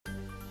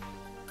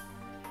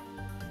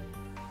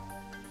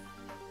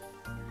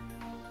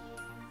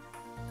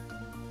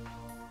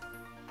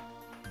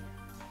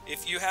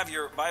If you have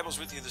your Bibles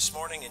with you this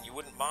morning and you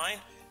wouldn't mind,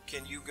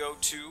 can you go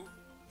to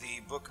the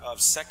book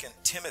of 2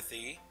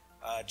 Timothy,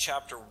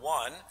 chapter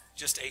 1,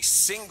 just a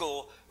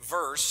single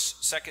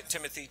verse, 2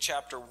 Timothy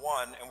chapter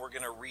 1, and we're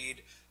going to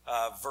read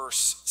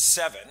verse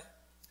 7.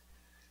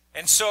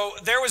 And so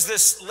there was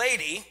this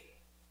lady,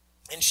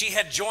 and she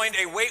had joined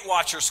a Weight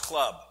Watchers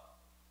club.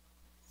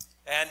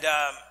 And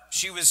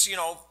she was,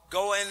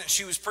 going,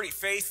 she was pretty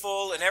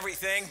faithful and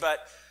everything, but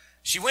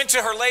she went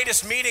to her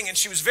latest meeting and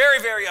she was very,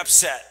 very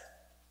upset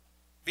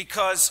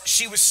because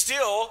she was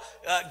still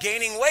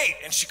gaining weight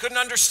and she couldn't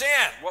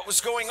understand what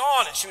was going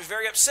on, and she was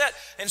very upset.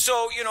 And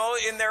so,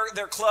 in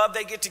their club,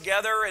 they get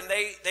together and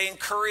they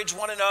encourage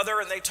one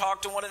another and they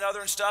talk to one another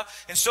and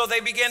stuff. And so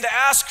they began to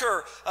ask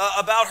her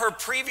about her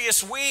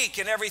previous week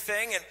and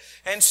everything.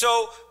 And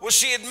so,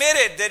 she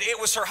admitted that it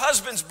was her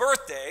husband's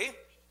birthday,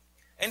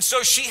 and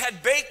so she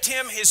had baked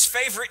him his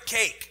favorite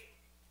cake.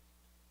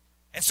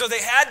 And so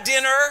they had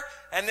dinner,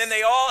 and then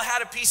they all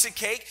had a piece of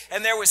cake,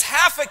 and there was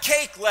half a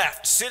cake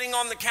left sitting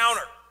on the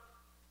counter.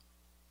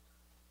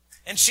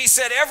 And she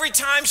said every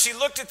time she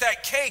looked at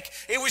that cake,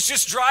 it was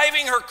just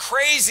driving her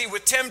crazy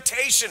with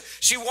temptation.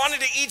 She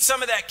wanted to eat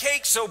some of that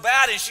cake so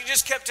bad, and she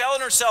just kept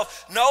telling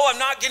herself, no, I'm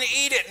not going to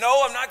eat it.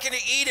 No, I'm not going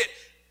to eat it.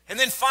 And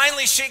then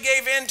finally she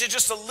gave in to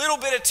just a little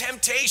bit of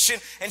temptation,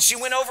 and she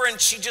went over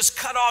and she just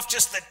cut off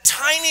just the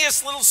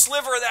tiniest little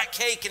sliver of that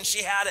cake, and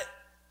she had it.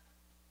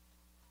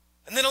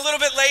 And then a little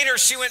bit later,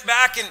 she went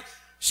back and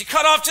she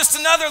cut off just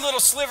another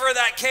little sliver of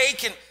that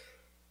cake.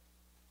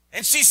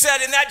 And she said,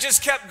 and that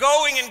just kept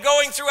going and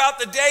going throughout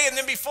the day. And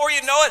then before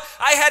you know it,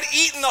 I had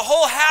eaten the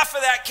whole half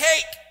of that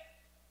cake.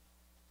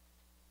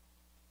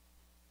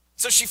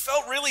 So she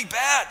felt really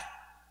bad.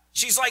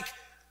 She's like,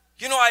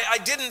 I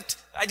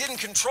didn't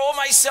control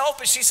myself.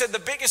 But she said the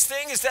biggest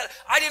thing is that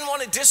I didn't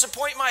want to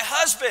disappoint my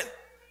husband,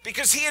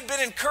 because he had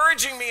been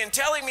encouraging me and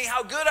telling me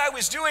how good I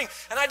was doing,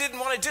 and I didn't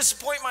want to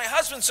disappoint my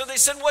husband. So they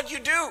said, what'd you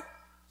do?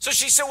 So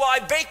she said, well, I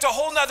baked a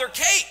whole nother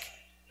cake.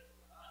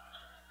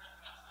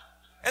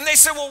 And they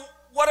said, well,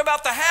 what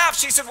about the half?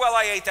 She said, well,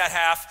 I ate that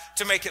half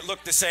to make it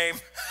look the same.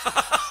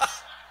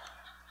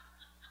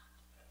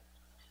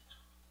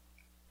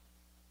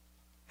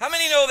 How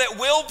many know that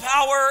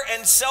willpower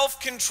and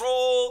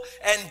self-control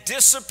and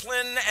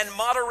discipline and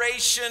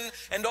moderation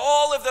and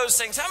all of those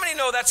things, how many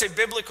know that's a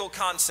biblical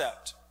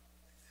concept?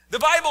 The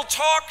Bible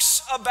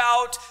talks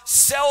about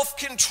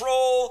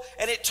self-control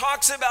and it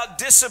talks about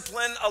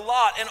discipline a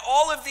lot. And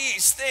all of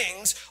these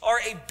things are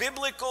a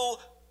biblical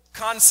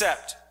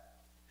concept.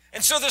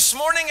 And so this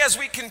morning, as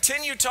we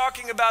continue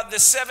talking about the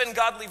 7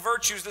 godly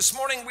virtues, this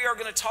morning we are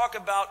going to talk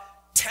about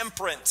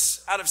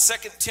temperance out of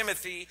 2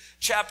 Timothy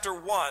chapter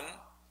 1,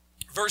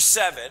 verse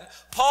 7.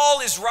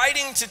 Paul is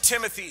writing to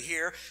Timothy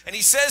here, and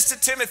he says to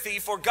Timothy,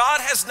 for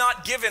God has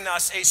not given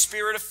us a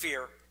spirit of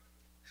fear,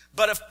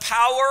 but of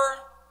power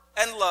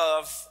and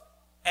love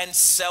and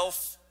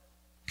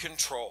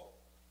self-control.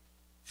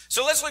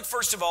 So let's look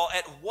first of all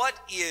at what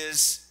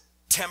is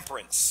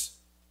temperance.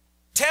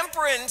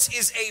 Temperance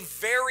is a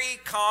very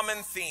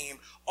common theme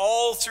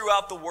all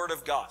throughout the Word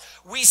of God.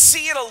 We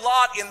see it a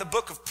lot in the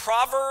book of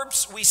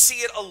Proverbs. We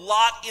see it a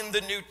lot in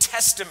the New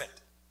Testament.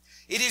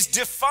 It is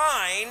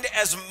defined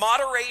as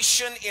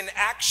moderation in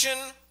action,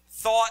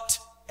 thought,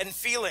 and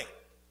feeling.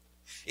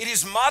 It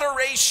is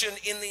moderation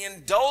in the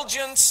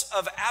indulgence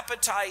of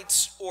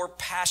appetites or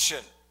passion.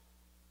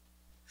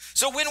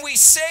 So when we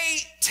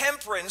say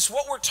temperance,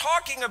 what we're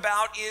talking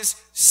about is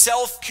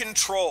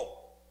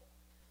self-control.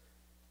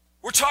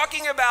 We're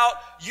talking about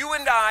you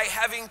and I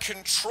having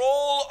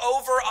control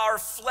over our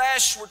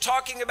flesh. We're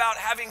talking about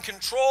having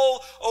control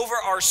over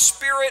our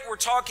spirit. We're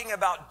talking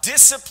about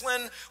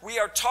discipline. We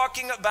are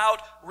talking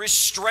about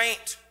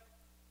restraint.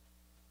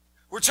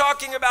 We're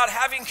talking about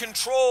having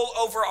control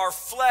over our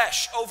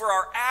flesh, over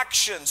our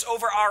actions,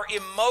 over our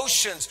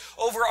emotions,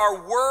 over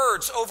our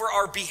words, over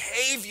our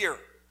behavior.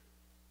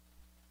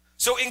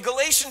 So in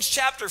Galatians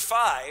chapter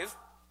 5,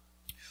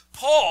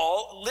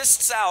 Paul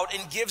lists out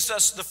and gives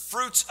us the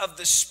fruits of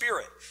the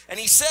Spirit. And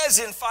he says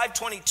in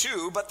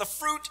 5:22, but the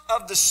fruit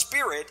of the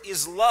Spirit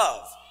is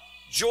love,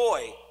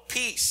 joy,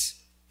 peace,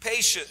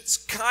 patience,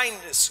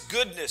 kindness,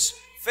 goodness,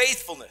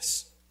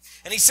 faithfulness.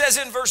 And he says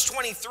in verse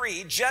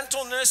 23,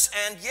 gentleness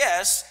and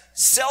yes,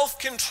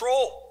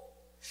 self-control.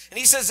 And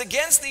he says,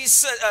 against these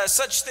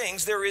such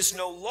things there is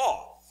no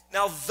law.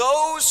 Now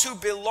those who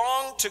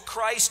belong to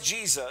Christ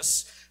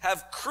Jesus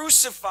have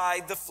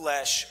crucified the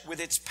flesh with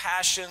its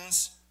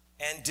passions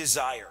and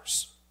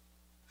desires.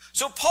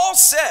 So Paul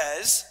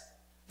says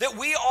that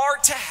we are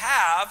to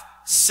have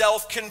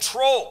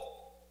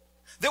self-control,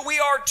 that we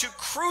are to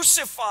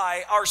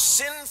crucify our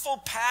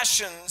sinful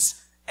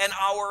passions and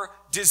our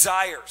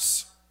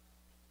desires.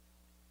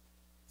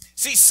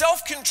 See,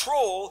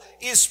 self-control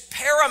is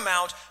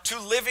paramount to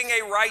living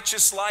a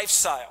righteous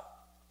lifestyle.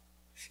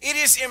 It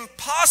is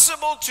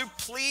impossible to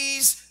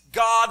please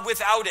God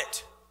without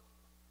it.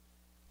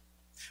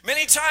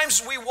 Many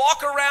times we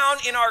walk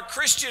around in our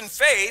Christian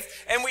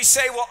faith and we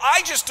say, well,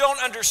 I just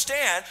don't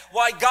understand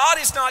why God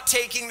is not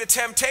taking the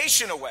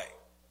temptation away.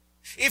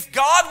 If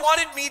God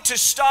wanted me to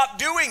stop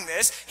doing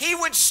this, he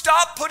would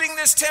stop putting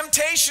this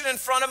temptation in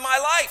front of my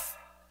life.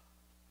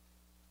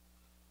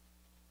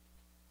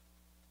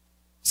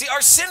 See,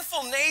 our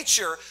sinful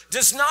nature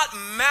does not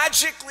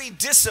magically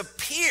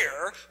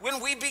disappear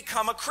when we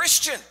become a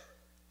Christian.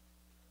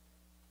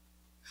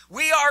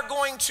 We are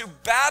going to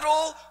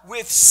battle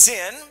with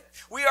sin.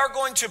 We are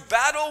going to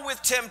battle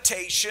with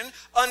temptation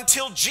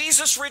until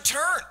Jesus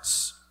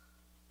returns.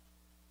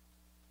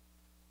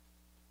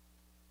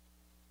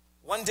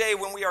 One day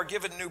when we are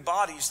given new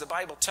bodies, the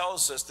Bible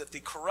tells us that the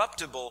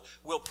corruptible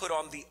will put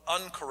on the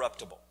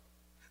uncorruptible.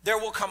 There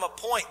will come a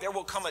point, there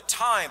will come a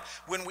time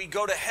when we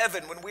go to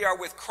heaven, when we are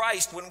with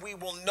Christ, when we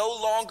will no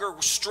longer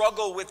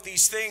struggle with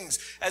these things.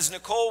 As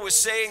Nicole was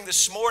saying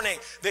this morning,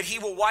 that he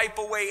will wipe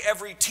away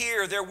every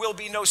tear. There will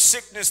be no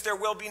sickness, there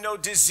will be no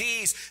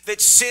disease,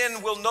 that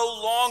sin will no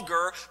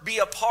longer be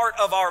a part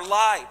of our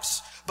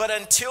lives. But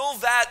until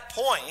that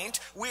point,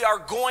 we are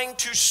going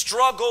to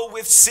struggle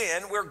with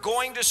sin. We're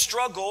going to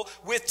struggle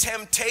with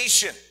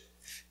temptation.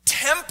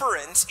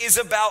 Temperance is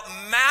about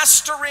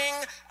mastering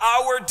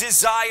our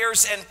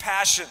desires and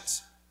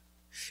passions.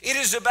 It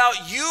is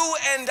about you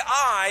and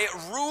I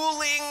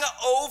ruling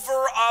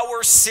over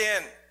our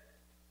sin.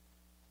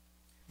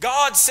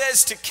 God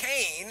says to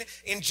Cain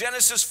in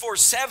Genesis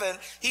 4:7,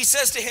 he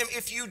says to him,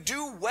 if you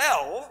do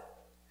well,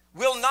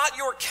 will not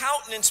your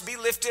countenance be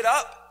lifted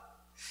up?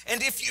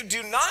 And if you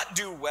do not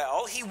do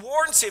well, he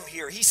warns him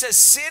here. He says,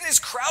 sin is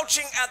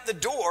crouching at the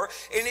door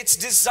and its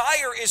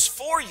desire is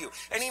for you.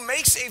 And he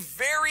makes a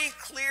very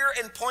clear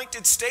and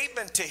pointed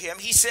statement to him.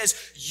 He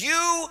says,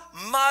 you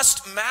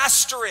must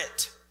master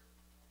it.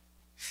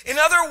 In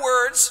other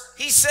words,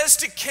 he says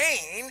to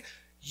Cain,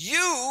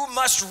 you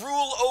must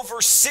rule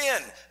over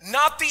sin,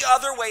 not the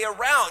other way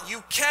around.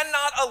 You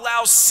cannot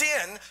allow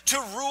sin to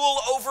rule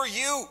over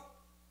you.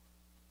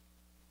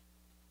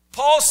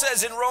 Paul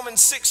says in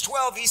Romans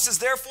 6:12, he says,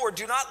 therefore,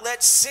 do not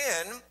let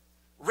sin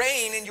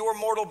reign in your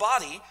mortal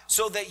body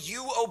so that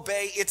you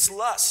obey its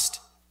lust.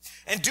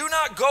 And do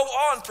not go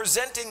on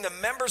presenting the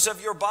members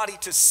of your body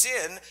to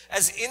sin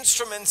as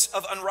instruments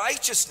of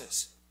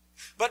unrighteousness,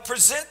 but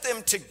present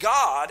them to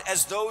God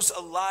as those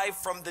alive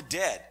from the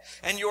dead,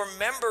 and your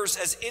members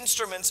as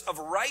instruments of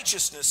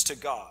righteousness to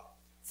God.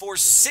 For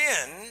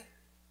sin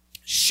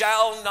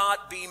shall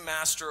not be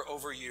master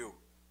over you.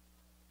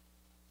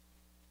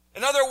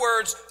 In other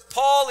words,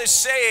 Paul is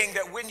saying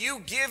that when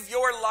you give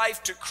your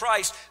life to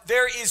Christ,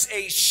 there is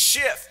a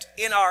shift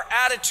in our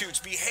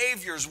attitudes,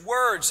 behaviors,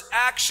 words,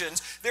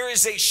 actions. There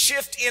is a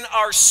shift in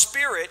our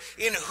spirit,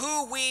 in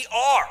who we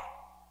are.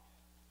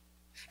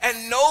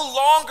 And no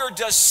longer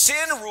does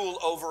sin rule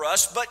over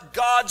us, but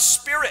God's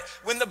Spirit.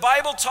 When the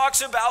Bible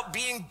talks about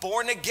being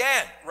born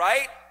again,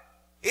 right?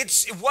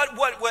 It's what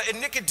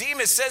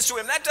Nicodemus says to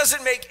him, that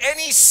doesn't make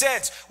any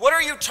sense. What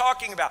are you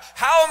talking about?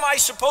 How am I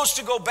supposed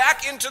to go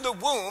back into the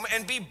womb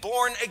and be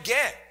born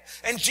again?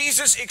 And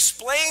Jesus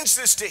explains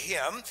this to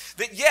him,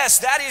 that yes,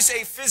 that is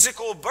a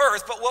physical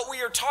birth, but what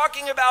we are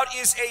talking about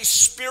is a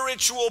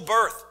spiritual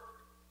birth.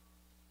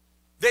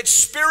 That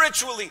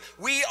spiritually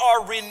we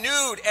are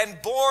renewed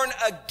and born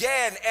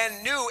again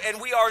and new,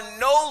 and we are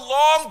no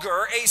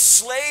longer a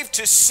slave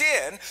to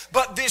sin,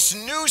 but this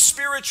new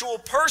spiritual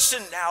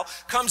person now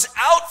comes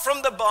out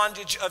from the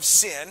bondage of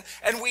sin,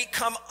 and we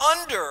come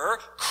under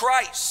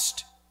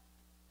Christ.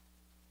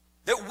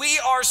 That we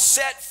are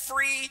set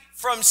free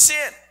from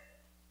sin.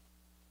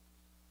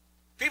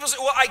 People say,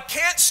 well, I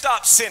can't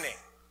stop sinning.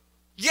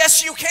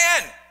 Yes, you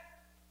can.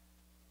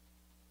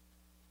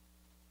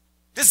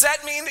 Does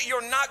that mean that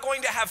you're not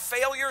going to have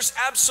failures?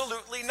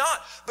 Absolutely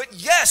not. But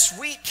yes,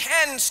 we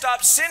can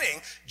stop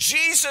sinning.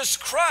 Jesus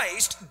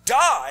Christ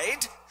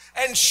died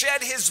and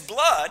shed his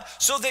blood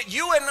so that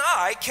you and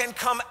I can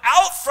come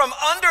out from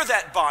under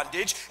that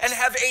bondage and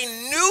have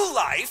a new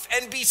life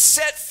and be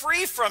set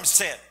free from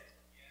sin.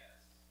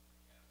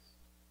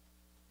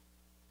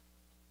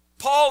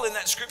 Paul, in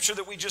that scripture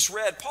that we just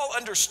read, Paul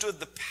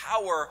understood the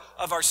power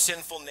of our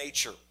sinful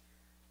nature.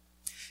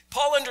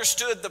 Paul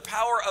understood the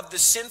power of the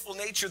sinful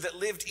nature that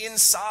lived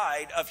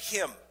inside of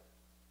him.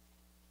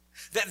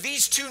 That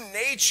these two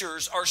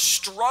natures are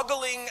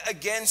struggling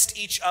against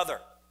each other.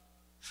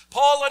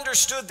 Paul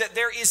understood that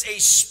there is a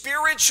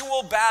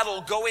spiritual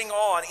battle going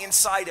on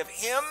inside of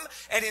him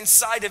and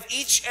inside of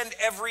each and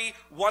every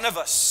one of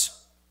us.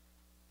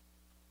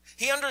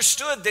 He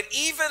understood that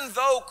even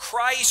though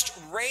Christ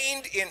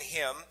reigned in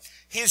him,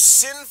 his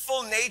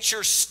sinful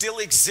nature still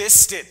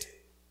existed.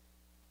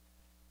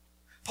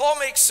 Paul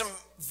makes some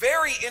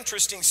very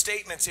interesting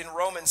statements in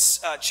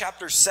Romans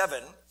chapter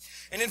 7.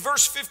 And in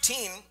verse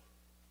 15,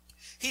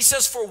 he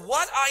says, for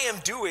what I am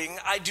doing,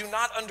 I do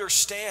not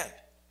understand.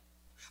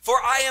 For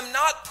I am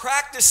not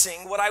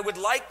practicing what I would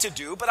like to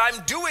do, but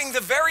I'm doing the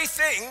very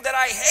thing that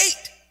I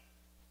hate.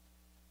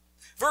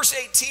 Verse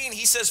 18,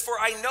 he says, for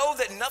I know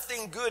that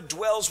nothing good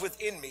dwells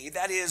within me,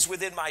 that is,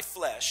 within my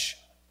flesh.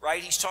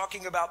 Right? He's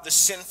talking about the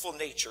sinful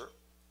nature.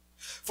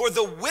 For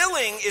the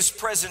willing is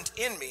present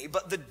in me,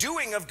 but the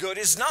doing of good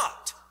is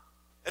not.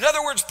 In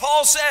other words,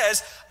 Paul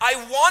says, I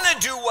want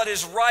to do what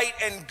is right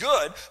and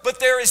good,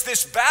 but there is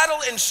this battle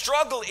and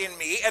struggle in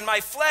me, and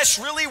my flesh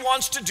really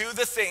wants to do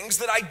the things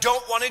that I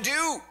don't want to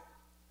do.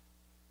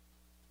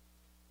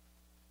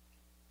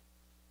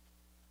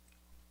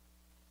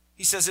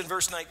 He says in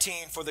verse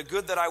 19, for the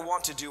good that I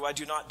want to do, I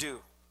do not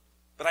do,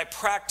 but I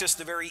practice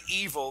the very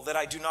evil that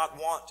I do not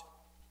want.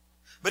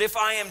 But if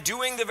I am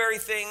doing the very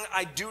thing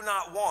I do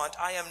not want,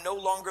 I am no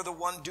longer the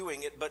one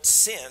doing it, but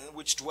sin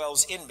which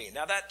dwells in me.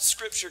 Now that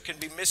scripture can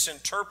be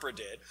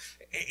misinterpreted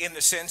in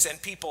the sense,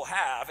 and people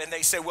have, and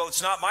they say, well,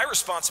 it's not my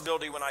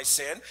responsibility when I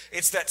sin.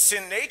 It's that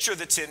sin nature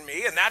that's in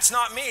me, and that's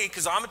not me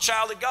because I'm a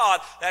child of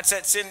God. That's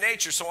that sin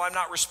nature, so I'm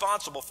not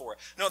responsible for it.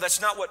 No, that's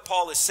not what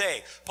Paul is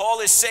saying. Paul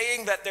is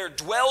saying that there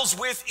dwells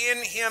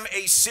within him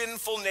a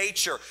sinful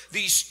nature.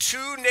 These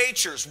two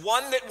natures,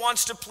 one that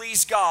wants to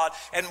please God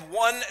and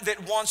one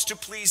that wants to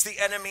please the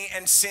enemy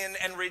and sin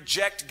and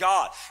reject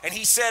God. And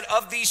he said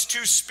of these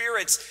two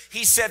spirits,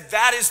 he said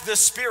that is the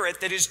spirit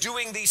that is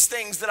doing these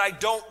things that I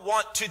don't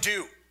want to do.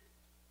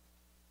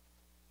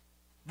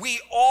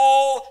 We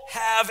all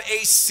have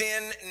a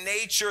sin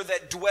nature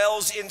that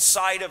dwells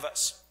inside of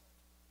us.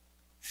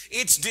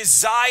 Its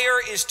desire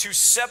is to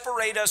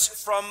separate us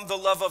from the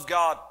love of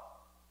God.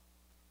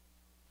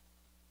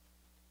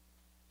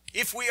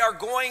 If we are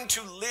going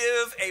to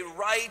live a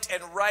right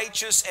and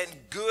righteous and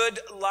good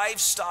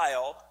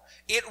lifestyle,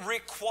 it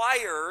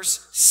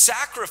requires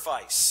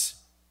sacrifice.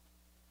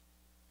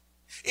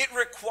 It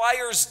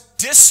requires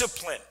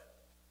discipline.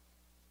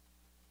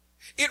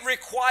 It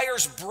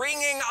requires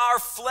bringing our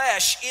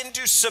flesh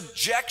into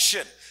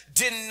subjection,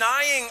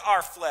 denying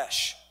our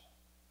flesh.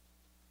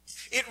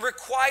 It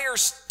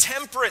requires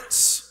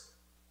temperance.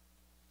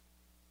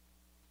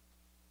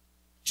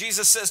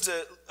 Jesus says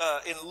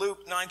in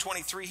Luke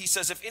 9:23, he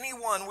says, if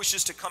anyone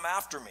wishes to come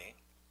after me,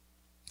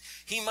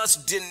 he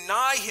must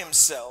deny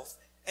himself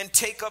and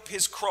take up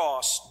his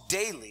cross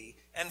daily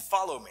and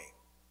follow me.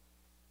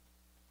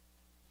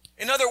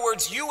 In other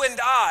words, you and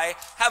I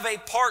have a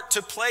part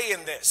to play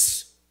in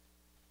this.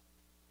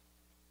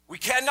 We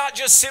cannot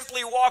just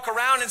simply walk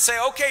around and say,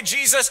 okay,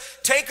 Jesus,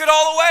 take it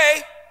all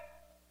away.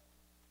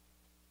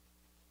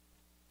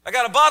 I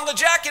got a bottle of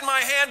Jack in my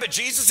hand, but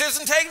Jesus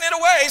isn't taking it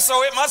away,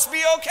 so it must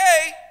be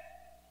okay.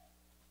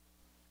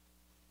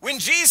 When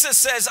Jesus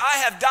says, I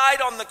have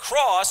died on the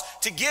cross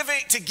to give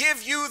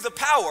you the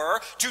power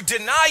to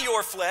deny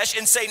your flesh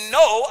and say,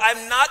 no,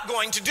 I'm not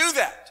going to do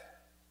that.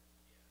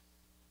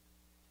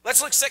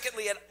 Let's look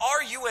secondly at,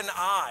 are you and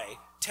I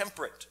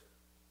temperate?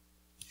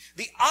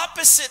 The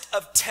opposite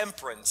of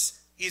temperance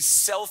is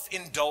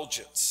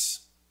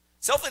self-indulgence.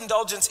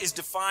 Self-indulgence is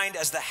defined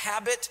as the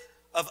habit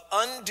of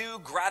undue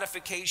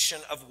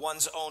gratification of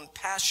one's own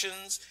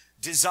passions,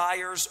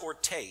 desires, or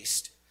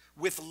taste,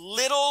 with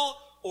little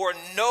or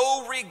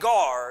no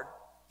regard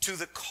to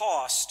the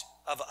cost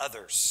of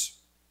others.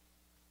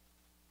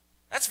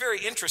 That's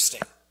very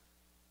interesting.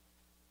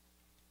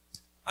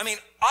 I mean,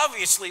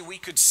 obviously we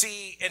could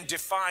see and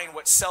define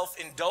what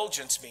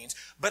self-indulgence means,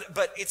 but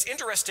it's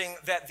interesting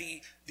that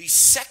the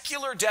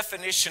secular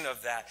definition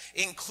of that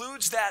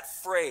includes that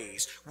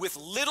phrase, with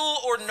little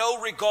or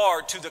no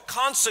regard to the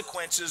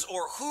consequences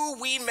or who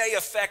we may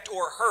affect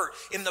or hurt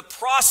in the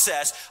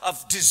process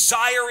of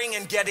desiring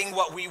and getting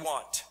what we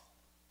want.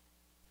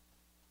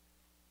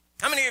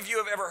 How many of you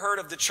have ever heard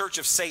of the Church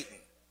of Satan?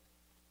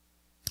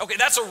 Okay,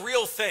 that's a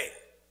real thing.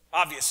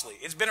 Obviously,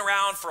 it's been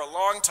around for a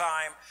long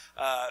time.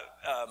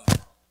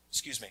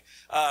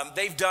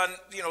 They've done,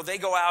 they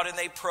go out and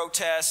they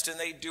protest and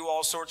they do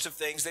all sorts of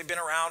things. They've been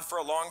around for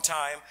a long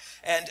time.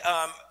 And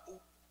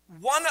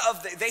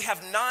they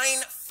have 9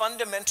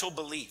 fundamental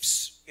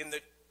beliefs in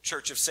the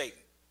Church of Satan.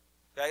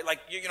 Okay? Like,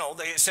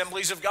 the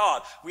Assemblies of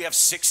God, we have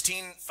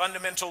 16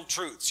 fundamental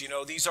truths.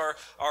 These are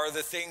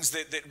the things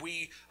that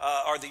we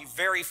are the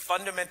very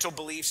fundamental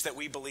beliefs that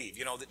we believe.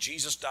 That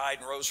Jesus died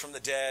and rose from the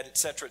dead,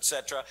 etc.,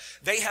 etc.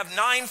 They have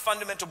 9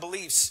 fundamental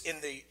beliefs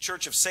in the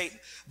Church of Satan.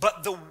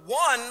 But the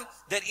one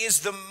that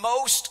is the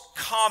most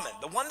common,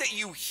 the one that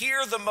you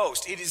hear the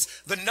most, it is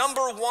the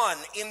number 1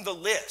 in the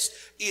list,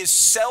 is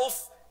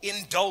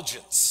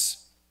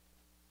self-indulgence.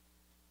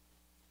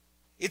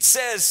 It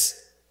says,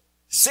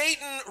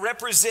 Satan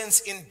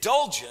represents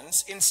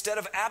indulgence instead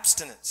of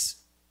abstinence.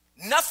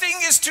 Nothing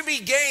is to be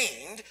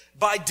gained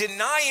by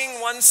denying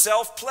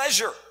oneself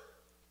pleasure.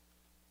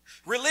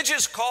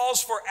 Religious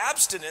calls for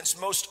abstinence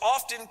most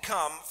often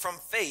come from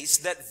faiths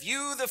that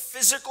view the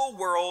physical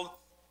world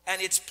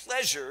and its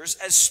pleasures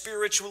as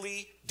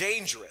spiritually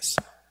dangerous.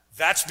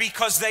 That's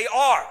because they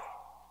are.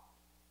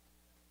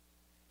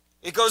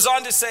 It goes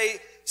on to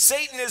say,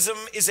 Satanism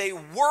is a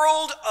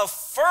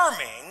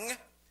world-affirming,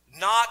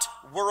 not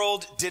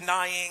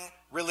world-denying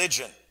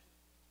religion.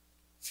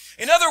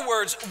 In other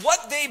words,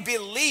 what they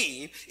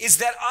believe is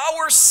that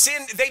our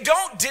sin, they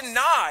don't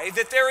deny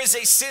that there is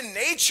a sin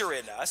nature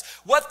in us.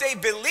 What they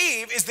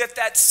believe is that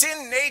that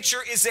sin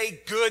nature is a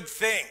good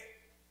thing.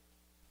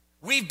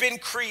 We've been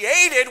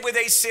created with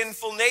a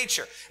sinful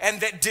nature,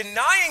 and that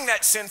denying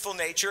that sinful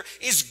nature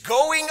is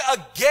going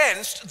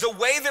against the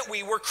way that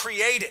we were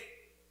created.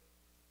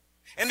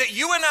 And that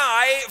you and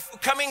I,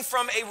 coming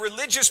from a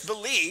religious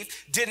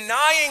belief,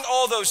 denying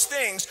all those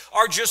things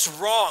are just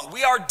wrong.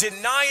 We are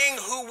denying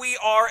who we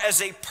are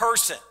as a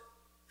person.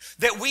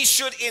 That we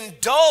should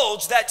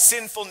indulge that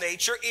sinful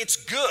nature. It's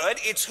good,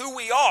 it's who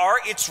we are,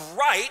 it's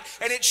right,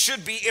 and it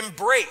should be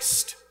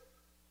embraced.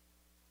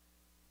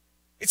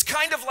 It's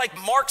kind of like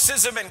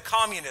Marxism and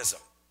communism.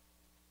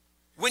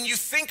 When you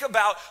think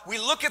about, we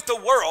look at the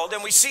world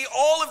and we see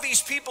all of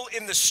these people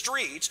in the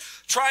streets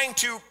trying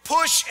to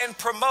push and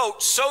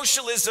promote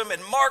socialism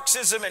and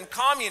Marxism and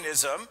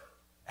communism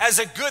as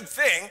a good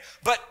thing.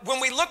 But when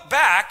we look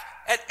back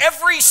at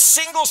every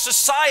single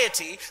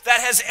society that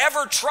has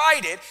ever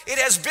tried it, it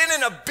has been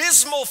an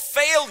abysmal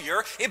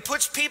failure. It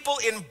puts people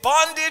in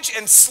bondage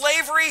and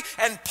slavery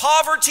and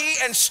poverty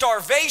and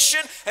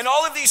starvation and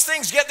all of these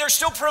things, yet they're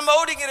still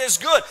promoting it as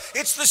good.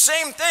 It's the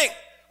same thing.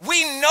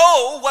 We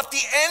know what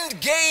the end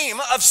game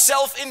of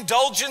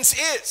self-indulgence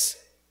is.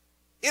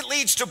 It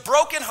leads to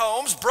broken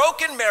homes,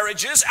 broken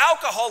marriages,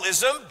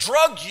 alcoholism,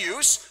 drug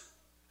use,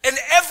 and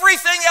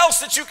everything else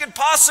that you could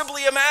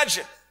possibly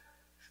imagine.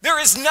 There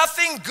is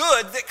nothing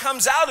good that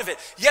comes out of it,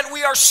 yet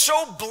we are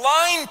so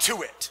blind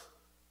to it.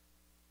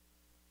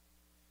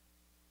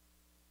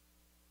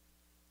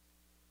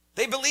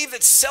 They believe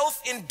that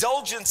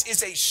self-indulgence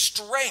is a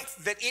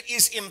strength, that it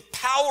is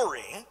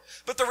empowering,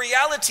 but the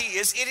reality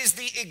is it is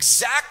the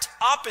exact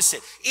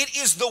opposite. It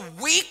is the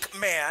weak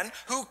man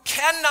who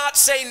cannot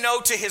say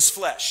no to his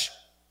flesh.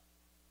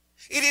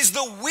 It is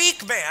the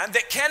weak man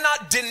that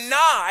cannot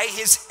deny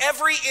his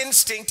every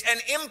instinct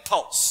and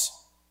impulse.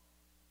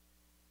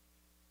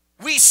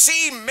 We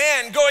see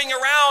men going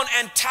around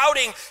and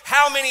touting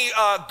how many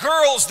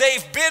girls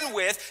they've been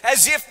with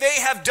as if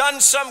they have done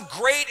some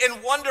great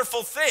and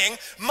wonderful thing.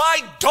 My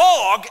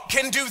dog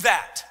can do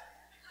that.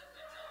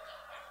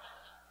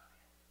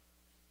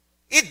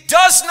 It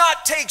does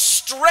not take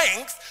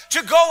strength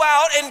to go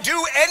out and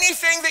do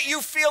anything that you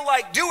feel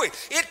like doing.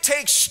 It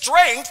takes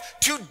strength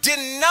to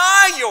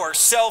deny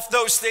yourself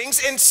those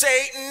things and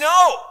say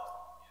no.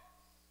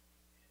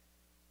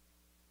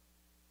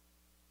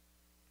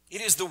 It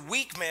is the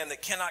weak man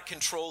that cannot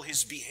control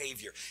his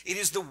behavior. It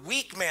is the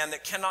weak man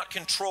that cannot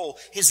control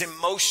his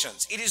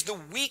emotions. It is the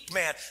weak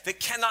man that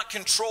cannot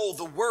control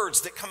the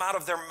words that come out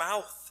of their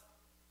mouth.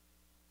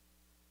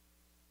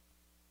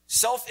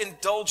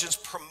 Self-indulgence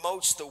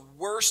promotes the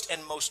worst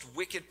and most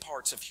wicked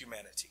parts of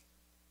humanity.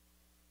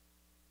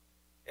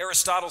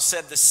 Aristotle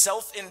said the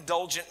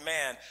self-indulgent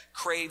man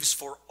craves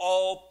for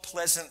all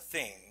pleasant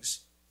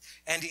things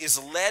and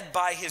is led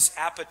by his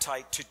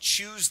appetite to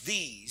choose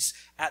these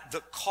at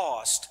the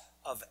cost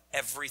of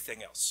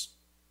everything else.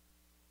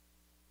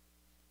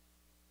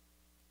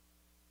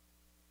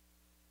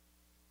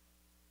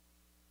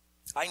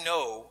 I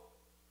know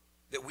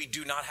that we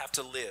do not have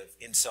to live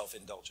in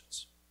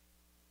self-indulgence.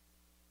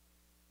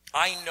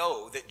 I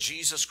know that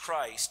Jesus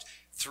Christ,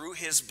 through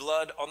his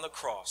blood on the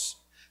cross,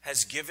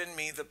 has given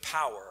me the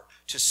power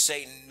to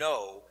say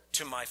no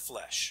to my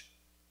flesh.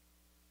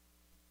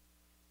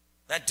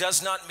 That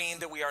does not mean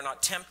that we are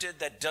not tempted.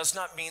 That does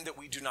not mean that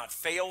we do not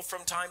fail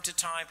from time to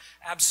time.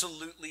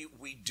 Absolutely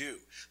we do.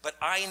 But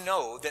I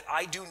know that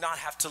I do not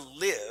have to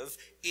live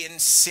in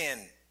sin.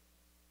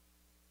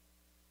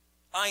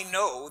 I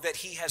know that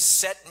he has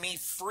set me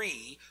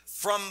free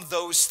from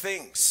those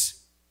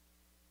things.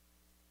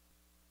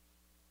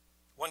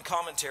 One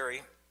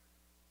commentary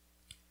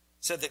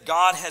said that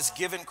God has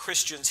given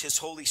Christians his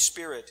Holy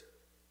Spirit,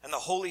 and the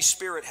Holy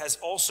Spirit has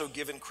also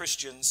given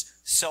Christians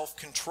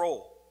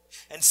self-control.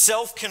 And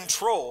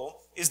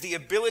self-control is the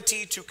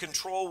ability to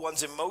control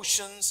one's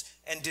emotions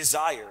and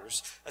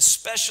desires,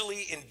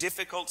 especially in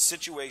difficult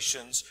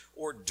situations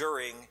or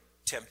during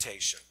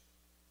temptation.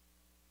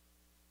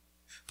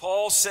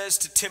 Paul says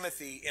to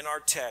Timothy in our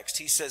text,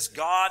 he says,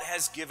 God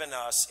has given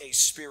us a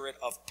spirit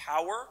of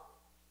power,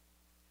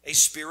 a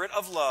spirit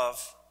of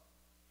love,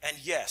 and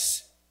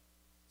yes,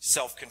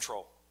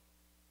 self-control.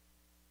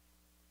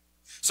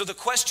 So the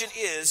question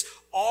is,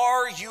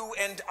 are you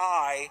and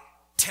I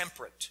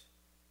temperate?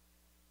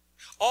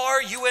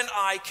 Are you and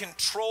I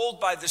controlled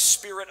by the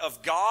Spirit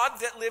of God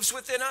that lives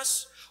within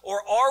us?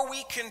 Or are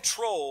we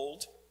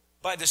controlled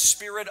by the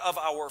spirit of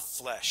our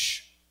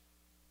flesh?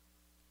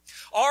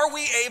 Are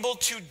we able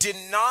to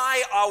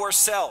deny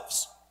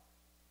ourselves,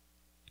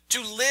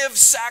 to live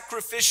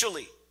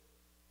sacrificially,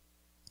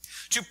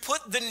 to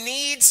put the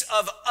needs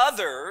of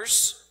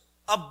others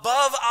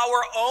above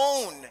our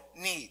own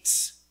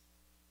needs?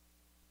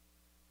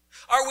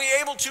 Are we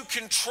able to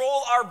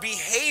control our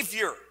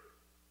behavior?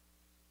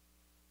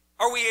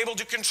 Are we able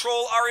to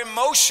control our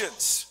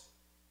emotions?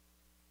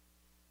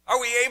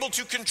 Are we able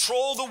to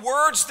control the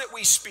words that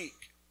we speak?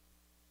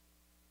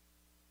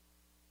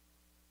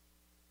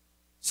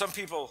 Some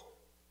people,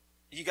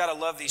 you got to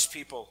love these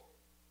people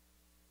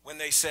when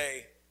they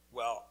say,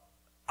 well,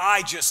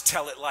 I just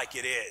tell it like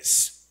it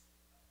is.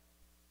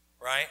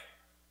 Right?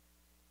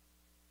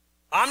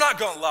 I'm not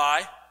going to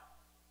lie.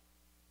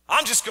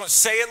 I'm just going to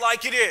say it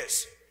like it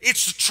is.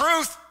 It's the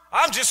truth.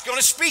 I'm just going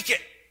to speak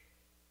it.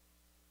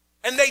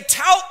 And they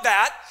tout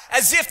that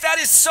as if that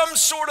is some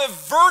sort of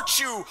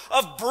virtue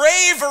of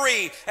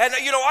bravery. And,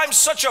 I'm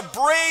such a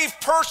brave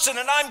person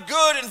and I'm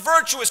good and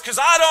virtuous because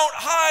I don't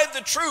hide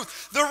the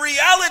truth. The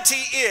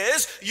reality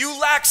is you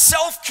lack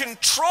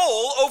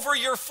self-control over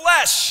your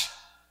flesh.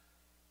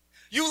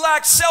 You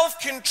lack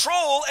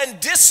self-control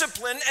and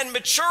discipline and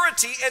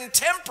maturity and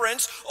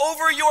temperance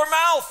over your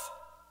mouth.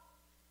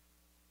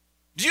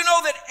 Do you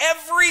know that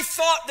every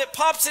thought that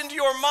pops into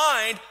your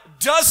mind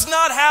does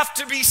not have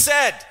to be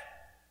said?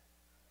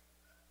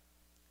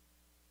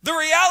 The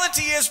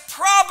reality is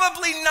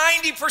probably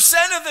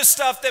 90% of the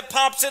stuff that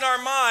pops in our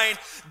mind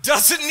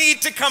doesn't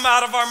need to come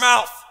out of our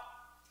mouth,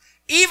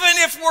 even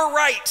if we're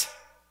right.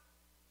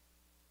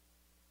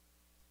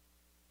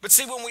 But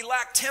see, when we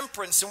lack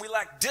temperance and we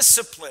lack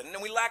discipline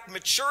and we lack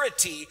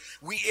maturity,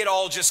 it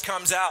all just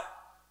comes out.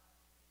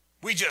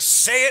 We just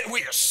say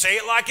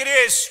it like it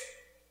is.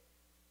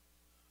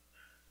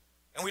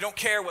 And we don't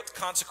care what the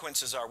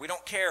consequences are. We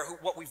don't care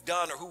what we've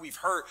done or who we've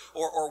hurt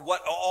or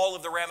what all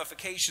of the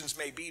ramifications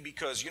may be,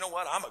 because you know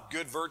what? I'm a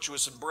good,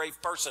 virtuous, and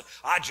brave person.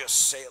 I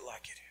just say it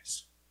like it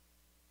is.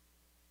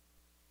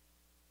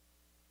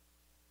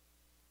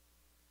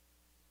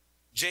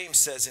 James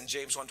says in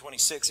James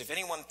 1:26, if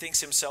anyone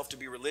thinks himself to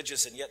be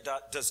religious and yet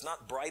does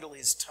not bridle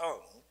his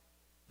tongue,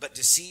 but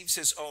deceives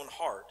his own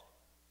heart,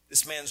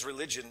 this man's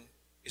religion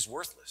is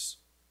worthless.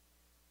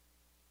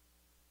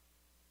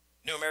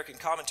 New American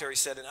Commentary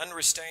said, an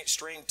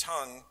unrestrained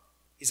tongue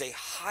is a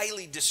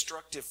highly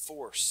destructive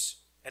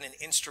force and an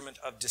instrument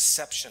of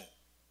deception.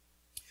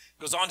 It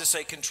goes on to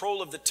say,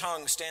 control of the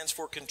tongue stands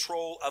for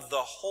control of the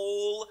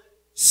whole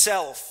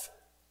self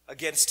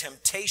against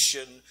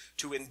temptation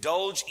to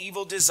indulge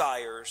evil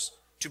desires,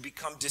 to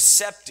become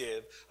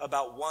deceptive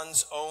about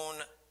one's own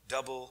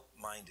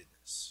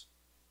double-mindedness.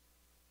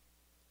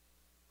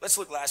 Let's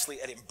look lastly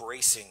at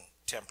embracing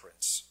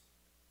temperance.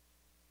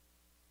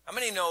 How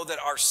many know that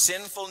our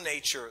sinful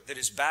nature that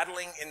is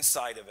battling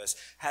inside of us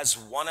has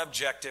one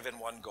objective and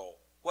one goal?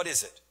 What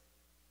is it?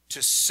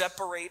 To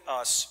separate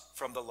us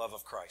from the love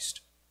of Christ.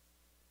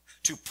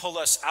 To pull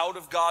us out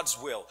of God's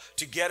will.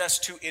 To get us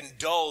to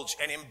indulge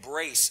and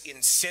embrace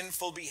in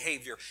sinful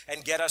behavior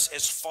and get us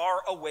as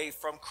far away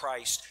from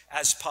Christ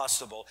as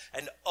possible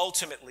and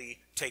ultimately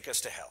take us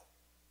to hell.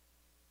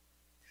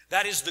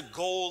 That is the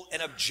goal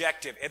and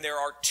objective. And there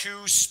are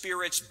two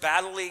spirits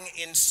battling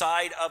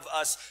inside of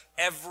us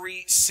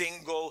every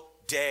single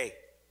day.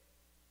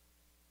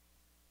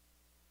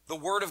 The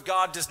Word of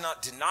God does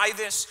not deny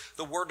this.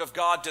 The Word of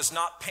God does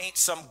not paint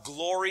some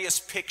glorious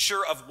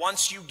picture of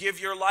once you give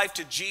your life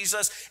to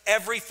Jesus,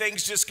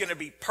 everything's just going to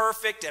be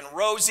perfect and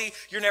rosy.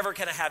 You're never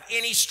going to have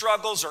any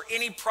struggles or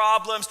any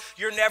problems.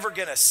 You're never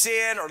going to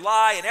sin or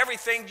lie and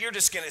everything. You're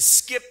just going to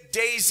skip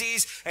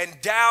daisies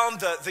and down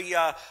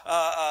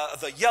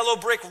the yellow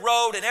brick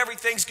road and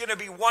everything's going to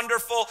be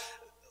wonderful.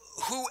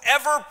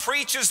 Whoever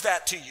preaches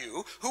that to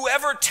you,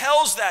 whoever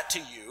tells that to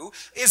you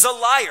is a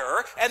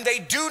liar, and they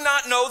do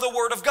not know the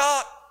Word of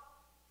God.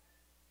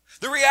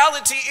 The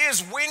reality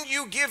is when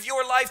you give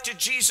your life to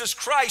Jesus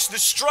Christ, the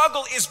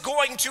struggle is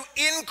going to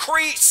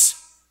increase.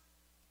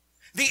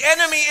 The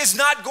enemy is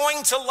not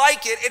going to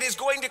like it. It is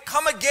going to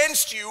come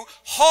against you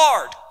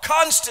hard,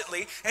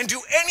 constantly, and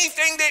do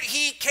anything that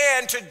he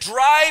can to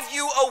drive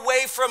you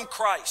away from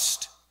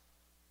Christ.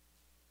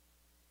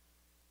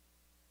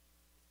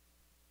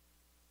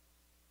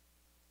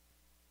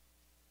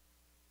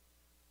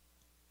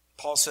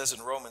 Paul says in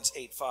Romans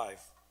 8:5,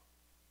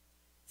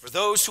 for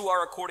those who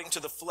are according to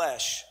the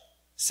flesh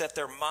set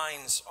their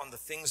minds on the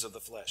things of the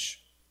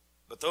flesh,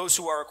 but those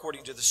who are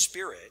according to the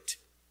Spirit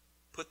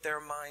put their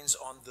minds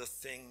on the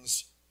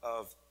things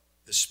of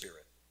the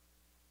Spirit.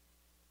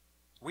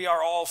 We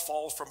are all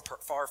far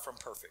from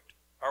perfect,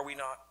 are we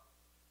not?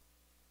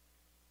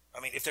 I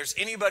mean, if there's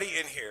anybody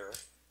in here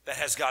that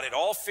has got it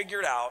all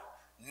figured out,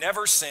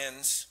 never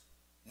sins,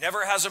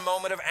 never has a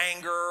moment of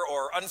anger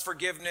or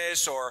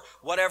unforgiveness or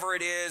whatever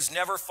it is,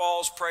 never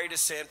falls prey to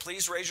sin,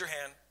 please raise your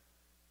hand.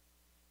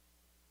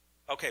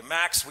 Okay,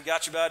 Max, we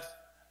got you, bud.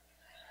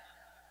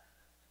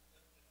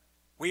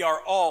 We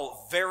are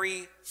all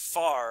very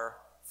far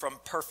from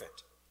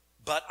perfect,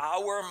 but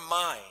our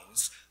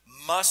minds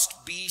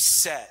must be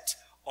set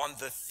on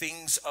the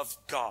things of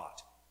God,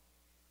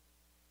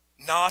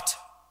 not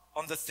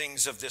on the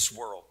things of this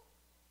world.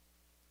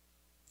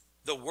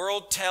 The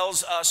world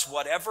tells us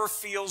whatever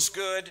feels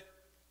good,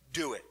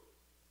 do it.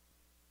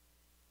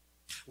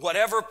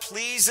 Whatever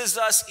pleases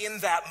us in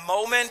that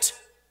moment,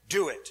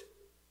 do it.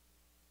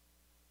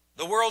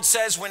 The world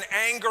says when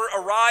anger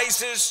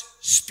arises,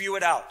 spew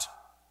it out.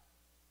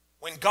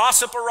 When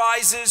gossip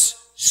arises,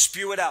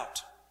 spew it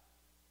out.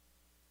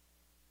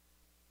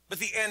 But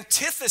the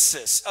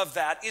antithesis of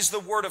that is the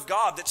Word of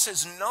God that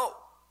says no.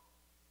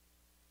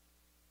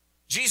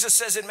 Jesus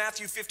says in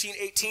Matthew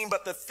 15:18,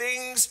 but the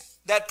things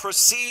that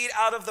proceed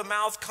out of the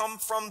mouth come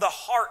from the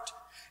heart,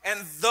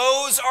 and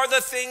those are the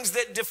things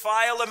that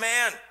defile a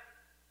man.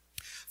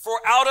 For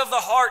out of the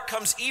heart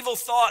comes evil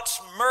thoughts,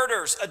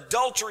 murders,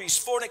 adulteries,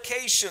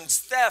 fornications,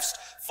 thefts,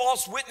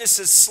 false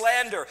witnesses,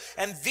 slander.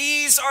 And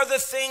these are the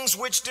things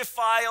which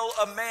defile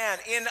a man.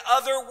 In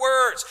other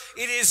words,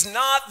 it is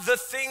not the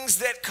things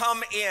that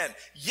come in.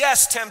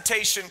 Yes,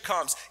 temptation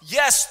comes.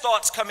 Yes,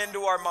 thoughts come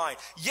into our mind.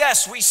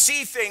 Yes, we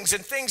see things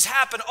and things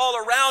happen all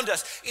around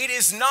us. It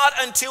is not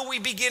until we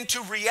begin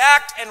to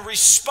react and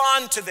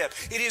respond to them.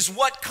 It is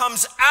what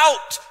comes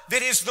out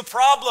that is the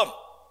problem.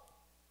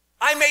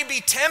 I may be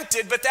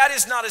tempted, but that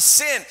is not a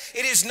sin.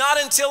 It is not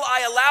until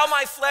I allow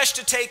my flesh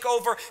to take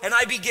over and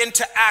I begin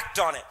to act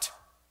on it.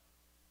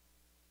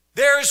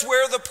 There's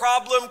where the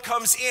problem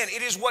comes in.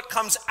 It is what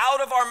comes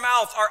out of our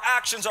mouth, our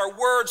actions, our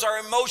words, our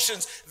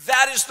emotions.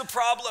 That is the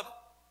problem.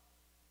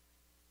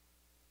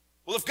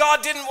 Well, if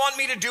God didn't want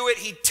me to do it,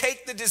 he'd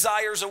take the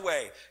desires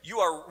away. You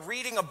are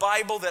reading a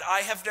Bible that I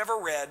have never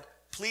read.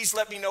 Please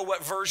let me know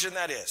what version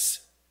that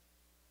is.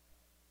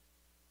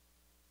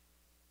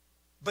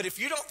 But if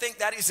you don't think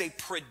that is a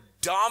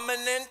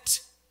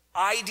predominant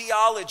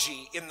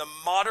ideology in the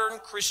modern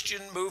Christian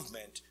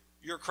movement,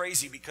 you're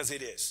crazy, because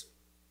it is.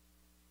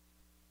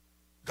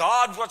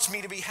 God wants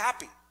me to be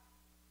happy.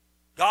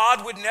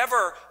 God would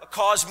never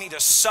cause me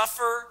to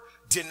suffer,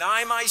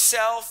 deny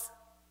myself.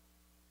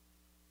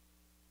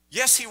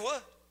 Yes, he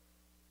would.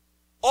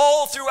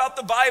 All throughout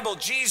the Bible,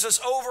 Jesus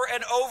over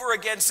and over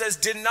again says,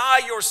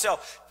 deny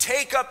yourself,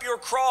 take up your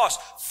cross,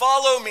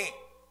 follow me.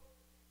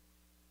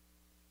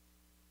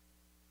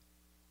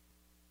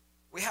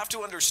 We have to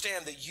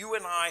understand that you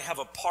and I have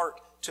a part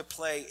to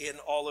play in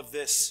all of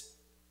this.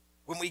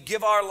 When we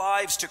give our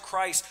lives to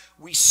Christ,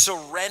 we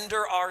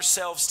surrender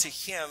ourselves to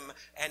him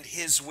and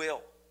his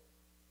will.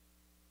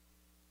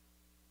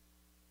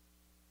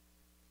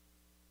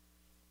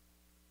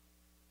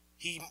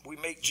 We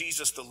make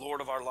Jesus the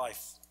Lord of our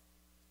life.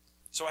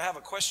 So I have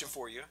a question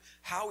for you.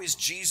 How is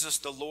Jesus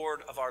the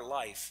Lord of our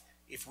life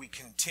if we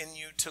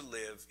continue to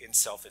live in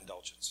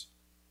self-indulgence?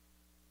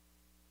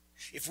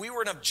 If we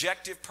were an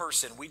objective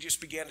person, we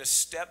just began to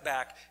step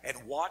back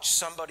and watch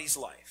somebody's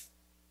life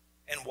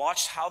and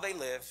watch how they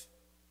live,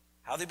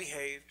 how they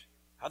behaved,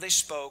 how they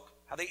spoke,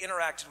 how they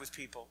interacted with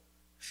people,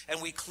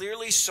 and we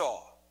clearly saw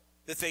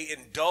that they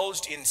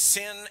indulged in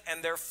sin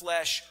and their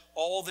flesh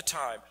all the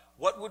time,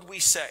 what would we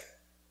say?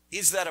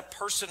 Is that a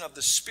person of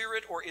the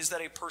Spirit, or is that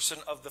a person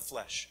of the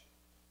flesh?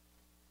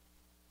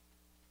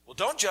 Well,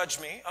 don't judge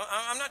me.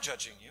 I'm not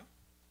judging you.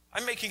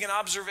 I'm making an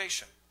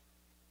observation.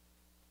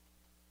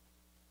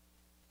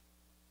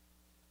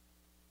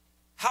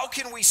 How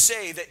can we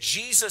say that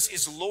Jesus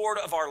is Lord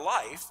of our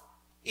life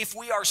if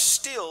we are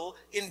still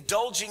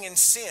indulging in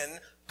sin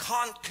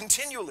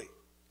continually?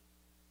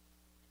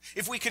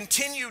 If we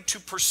continue to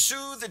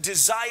pursue the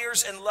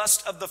desires and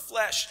lust of the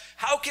flesh,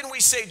 how can we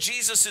say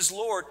Jesus is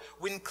Lord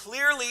when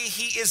clearly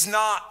he is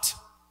not?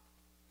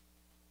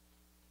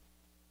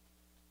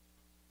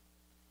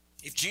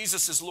 If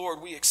Jesus is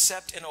Lord, we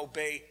accept and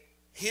obey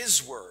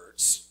his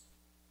words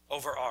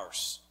over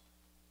ours.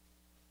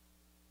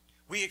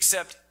 We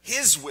accept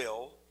his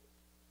will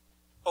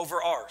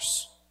over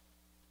ours.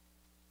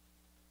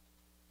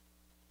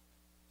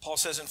 Paul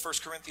says in 1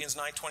 Corinthians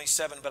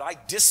 9:27, but I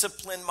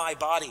discipline my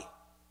body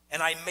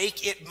and I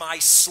make it my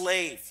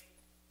slave,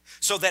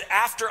 so that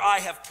after I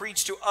have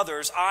preached to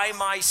others, I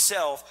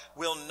myself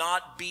will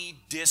not be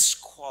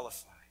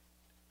disqualified.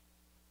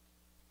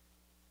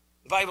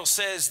 The Bible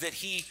says that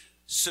he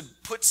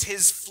puts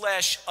his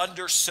flesh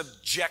under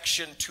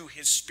subjection to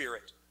his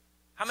spirit.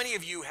 How many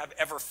of you have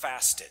ever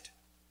fasted?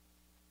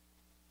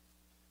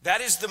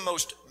 That is the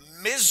most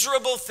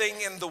miserable thing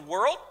in the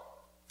world.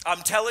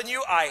 I'm telling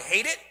you, I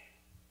hate it.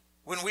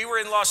 When we were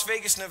in Las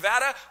Vegas,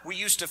 Nevada, we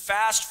used to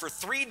fast for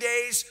 3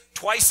 days,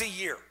 twice a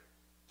year.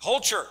 Whole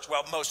church,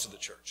 well, most of the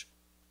church.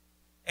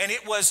 And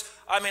it was,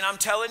 I'm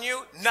telling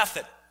you,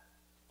 nothing.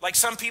 Like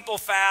some people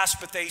fast,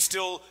 but they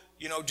still,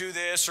 do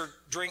this or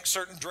drink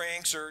certain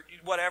drinks or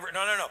whatever.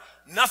 No.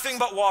 Nothing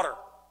but water.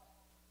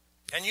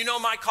 And you know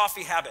my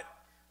coffee habit.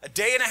 A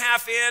day and a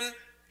half in,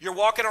 you're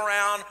walking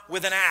around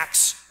with an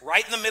axe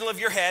right in the middle of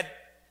your head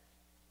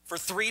for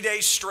 3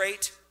 days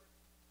straight.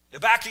 The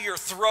back of your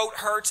throat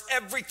hurts.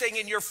 Everything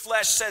in your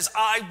flesh says,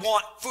 I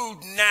want food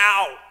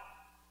now.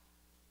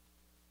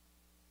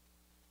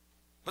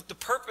 But the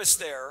purpose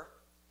there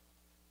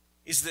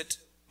is that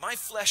my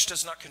flesh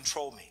does not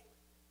control me.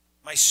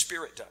 My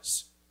spirit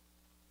does.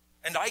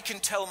 And I can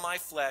tell my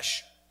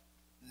flesh,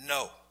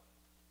 no.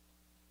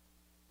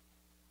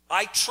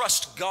 I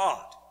trust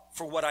God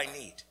for what I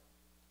need.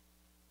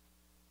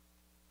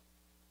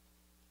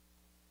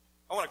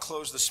 I want to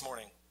close this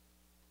morning.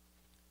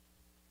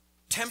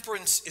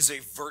 Temperance is a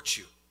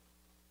virtue.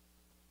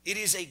 It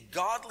is a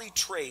godly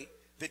trait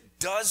that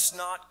does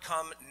not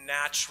come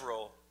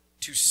natural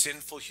to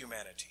sinful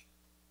humanity.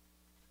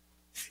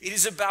 It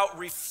is about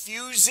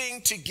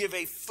refusing to give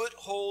a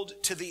foothold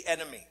to the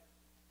enemy.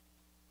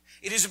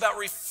 It is about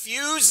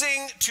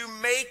refusing to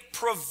make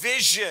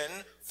provision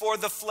for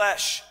the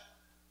flesh.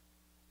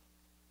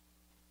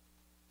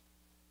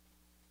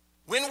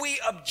 When we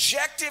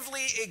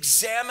objectively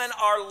examine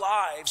our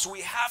lives,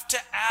 we have to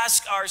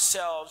ask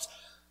ourselves,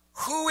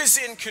 who is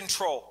in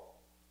control?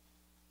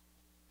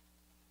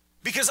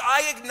 Because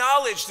I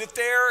acknowledge that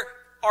there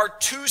are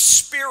two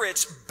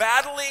spirits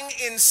battling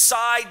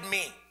inside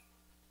me.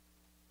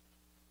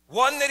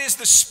 One that is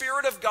the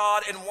Spirit of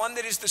God and one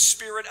that is the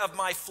spirit of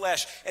my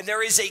flesh. And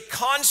there is a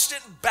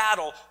constant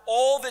battle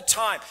all the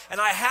time.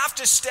 And I have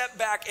to step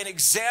back and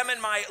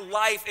examine my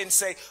life and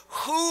say,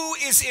 who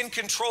is in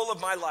control of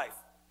my life?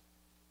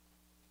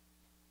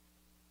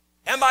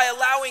 Am I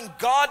allowing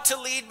God to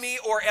lead me,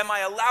 or am I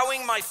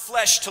allowing my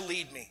flesh to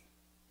lead me?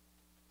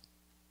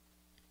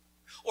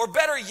 Or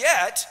better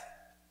yet,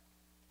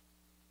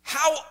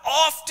 how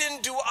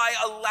often do I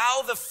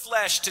allow the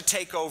flesh to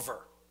take over?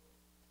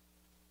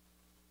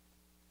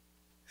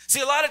 See,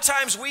 a lot of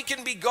times we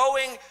can be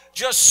going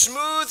just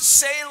smooth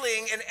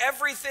sailing and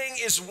everything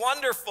is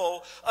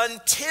wonderful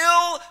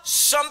until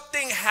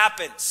something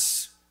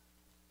happens.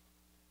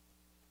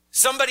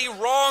 Somebody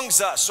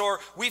wrongs us, or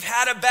we've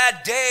had a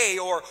bad day,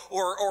 or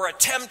a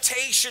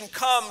temptation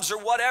comes, or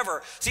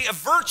whatever. See, a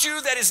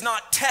virtue that is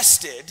not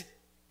tested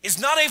is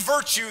not a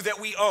virtue that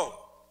we own.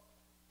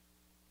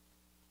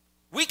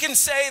 We can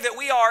say that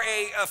we are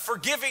a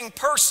forgiving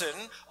person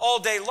all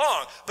day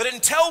long, but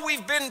until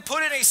we've been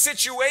put in a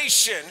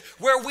situation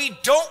where we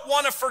don't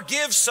want to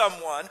forgive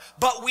someone,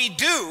 but we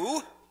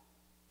do,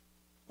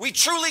 we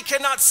truly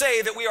cannot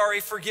say that we are a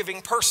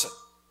forgiving person,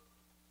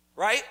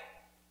 right?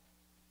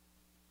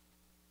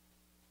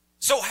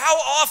 So how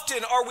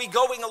often are we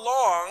going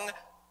along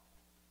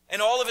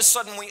and all of a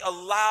sudden we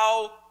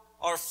allow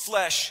our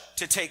flesh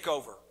to take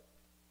over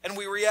and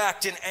we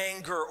react in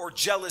anger or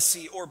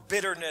jealousy or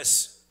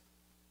bitterness?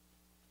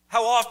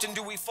 How often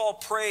do we fall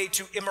prey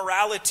to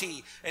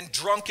immorality and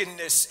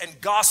drunkenness and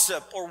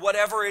gossip or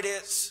whatever it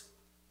is?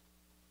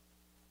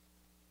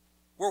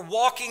 We're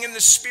walking in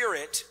the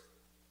Spirit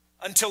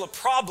until a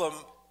problem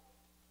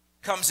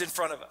comes in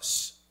front of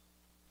us.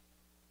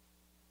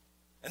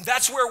 And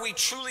that's where we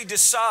truly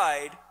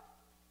decide,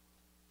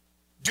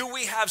 do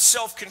we have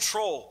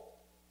self-control?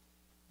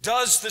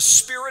 Does the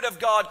Spirit of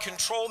God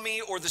control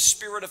me, or the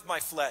spirit of my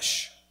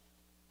flesh?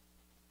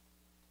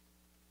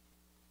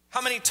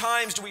 How many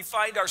times do we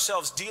find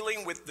ourselves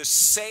dealing with the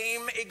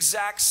same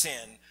exact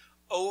sin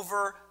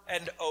over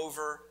and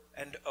over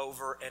and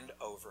over and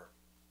over?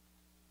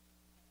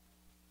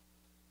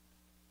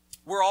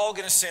 We're all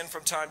going to sin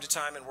from time to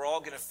time, and we're all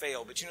going to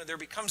fail. But there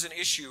becomes an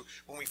issue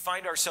when we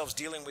find ourselves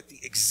dealing with the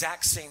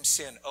exact same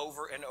sin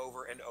over and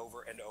over and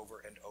over and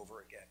over and over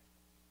again.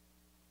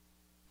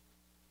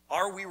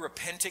 Are we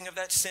repenting of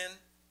that sin?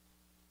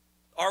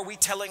 Are we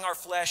telling our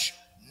flesh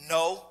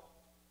no?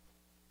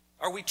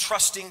 Are we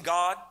trusting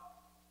God?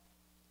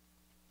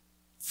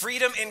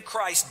 Freedom in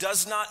Christ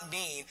does not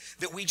mean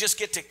that we just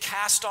get to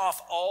cast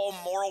off all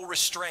moral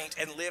restraint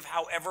and live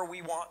however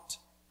we want.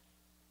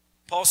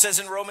 Paul says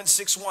in Romans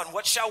 6:1,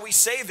 what shall we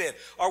say then?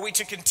 Are we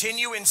to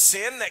continue in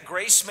sin that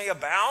grace may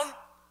abound?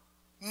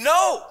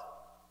 No.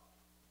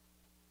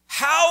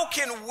 How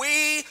can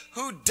we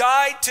who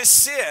died to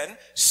sin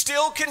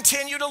still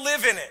continue to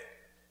live in it?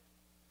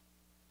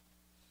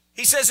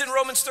 He says in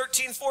Romans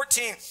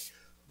 13:14,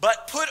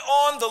 but put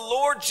on the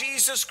Lord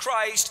Jesus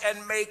Christ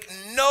and make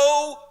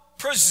no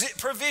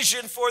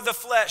provision for the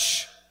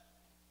flesh.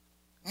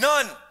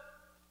 None.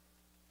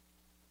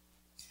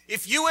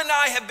 If you and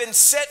I have been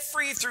set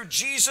free through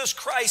Jesus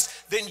Christ,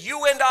 then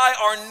you and I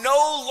are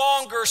no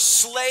longer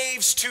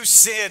slaves to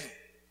sin.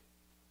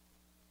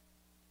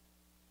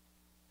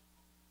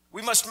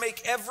 We must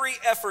make every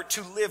effort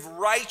to live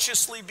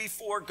righteously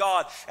before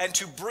God and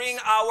to bring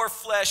our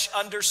flesh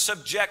under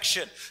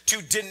subjection,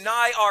 to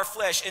deny our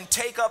flesh and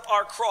take up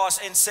our cross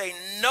and say,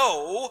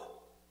 no,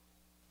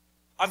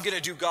 I'm going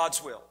to do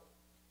God's will.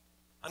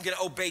 I'm going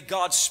to obey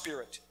God's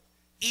Spirit,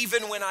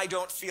 even when I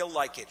don't feel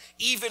like it.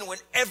 Even when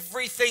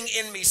everything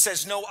in me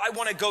says, no, I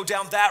want to go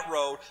down that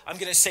road, I'm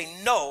going to say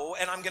no,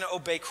 and I'm going to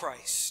obey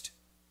Christ.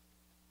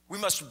 We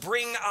must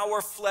bring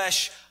our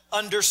flesh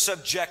under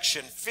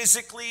subjection,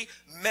 physically,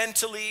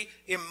 mentally,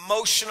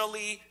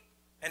 emotionally,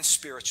 and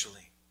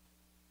spiritually.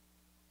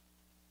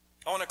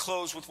 I want to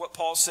close with what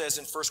Paul says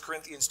in 1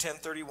 Corinthians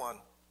 10:31.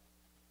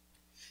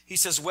 He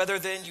says, whether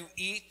then you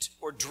eat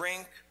or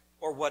drink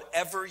or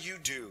whatever you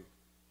do,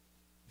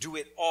 do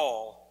it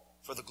all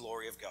for the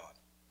glory of God.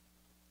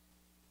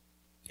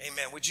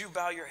 Amen. Would you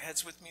bow your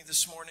heads with me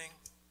this morning?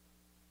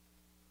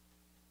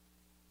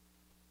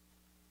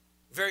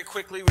 Very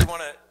quickly, we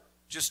want to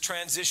just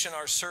transition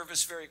our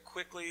service very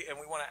quickly, and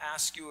we want to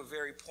ask you a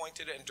very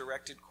pointed and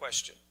directed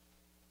question.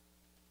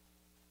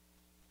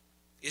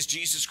 Is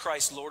Jesus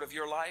Christ Lord of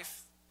your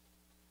life,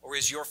 or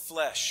is your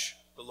flesh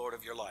the Lord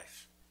of your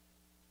life?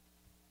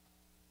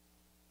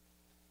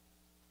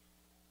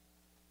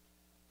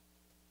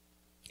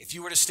 If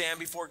you were to stand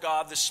before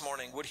God this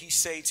morning, would he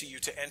say to you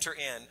to enter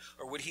in,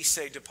 or would he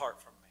say,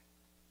 depart from me?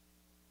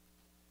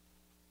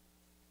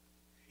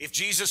 If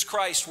Jesus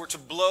Christ were to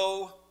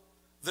blow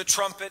the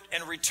trumpet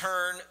and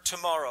return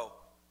tomorrow,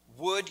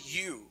 would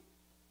you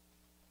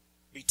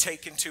be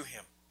taken to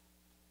him,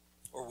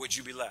 or would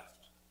you be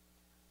left?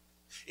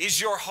 Is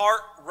your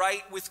heart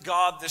right with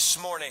God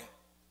this morning?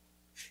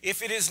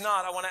 If it is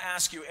not, I want to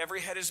ask you,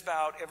 every head is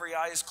bowed, every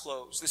eye is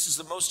closed. This is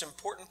the most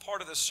important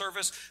part of the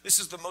service. This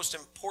is the most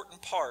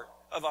important part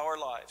of our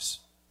lives.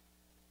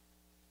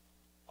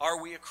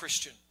 Are we a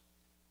Christian?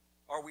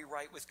 Are we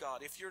right with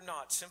God? If you're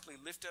not, simply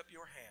lift up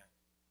your hand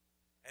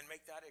and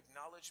make that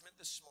acknowledgement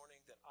this morning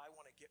that I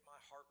want to get my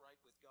heart right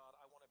with God.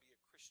 I want to be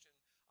a Christian.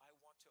 I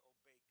want to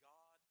obey God.